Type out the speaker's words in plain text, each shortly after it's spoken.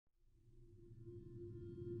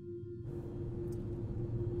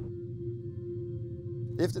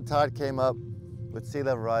If the tide came up with sea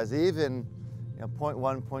level rise, even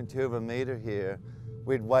 0.1, 0.2 of a meter here,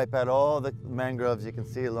 we'd wipe out all the mangroves you can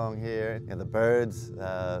see along here. The birds,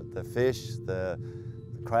 the fish, the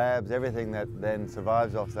crabs, everything that then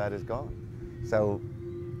survives off that is gone. So,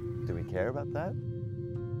 do we care about that?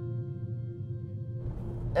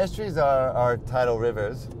 Estuaries are tidal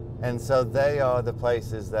rivers, and so they are the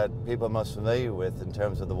places that people are most familiar with in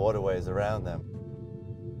terms of the waterways around them.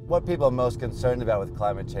 What people are most concerned about with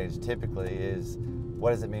climate change typically is, what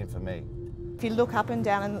does it mean for me? If you look up and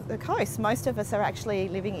down the coast, most of us are actually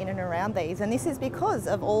living in and around these, and this is because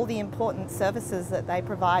of all the important services that they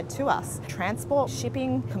provide to us. Transport,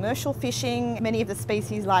 shipping, commercial fishing. Many of the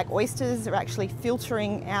species like oysters are actually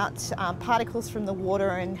filtering out particles from the water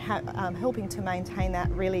and helping to maintain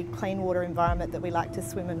that really clean water environment that we like to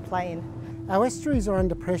swim and play in. Our estuaries are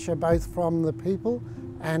under pressure both from the people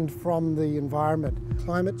and from the environment.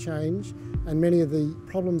 Climate change and many of the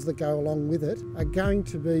problems that go along with it are going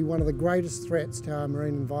to be one of the greatest threats to our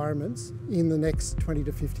marine environments in the next 20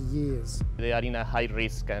 to 50 years. They are in a high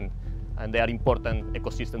risk and they are important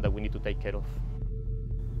ecosystem that we need to take care of.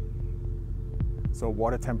 So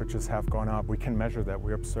water temperatures have gone up, we can measure that,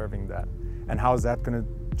 we're observing that. And how is that going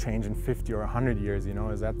to change in 50 or 100 years?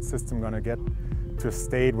 Is that system going to get to a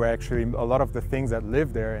state where actually a lot of the things that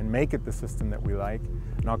live there and make it the system that we like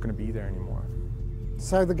are not going to be there anymore?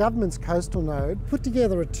 So the government's coastal node put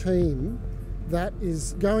together a team that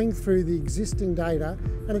is going through the existing data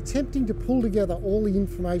and attempting to pull together all the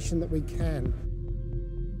information that we can.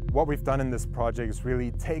 What we've done in this project is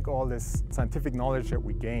really take all this scientific knowledge that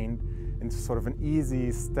we gained into sort of an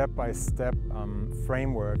easy step-by-step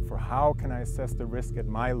framework for how can I assess the risk at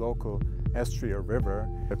my local estuary or river.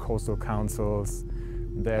 The coastal councils,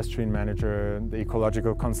 the estuarine manager, the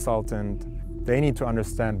ecological consultant, they need to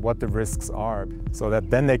understand what the risks are so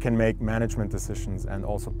that then they can make management decisions and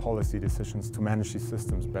also policy decisions to manage these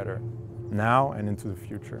systems better now and into the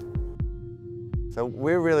future. So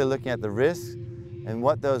we're really looking at the risks and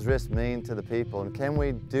what those risks mean to the people, and can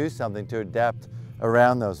we do something to adapt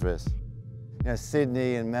around those risks?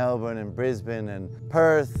 Sydney and Melbourne and Brisbane and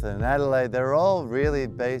Perth and Adelaide, they're all really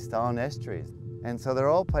based on estuaries. And so they're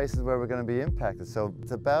all places where we're going to be impacted. So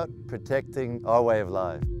it's about protecting our way of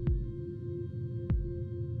life.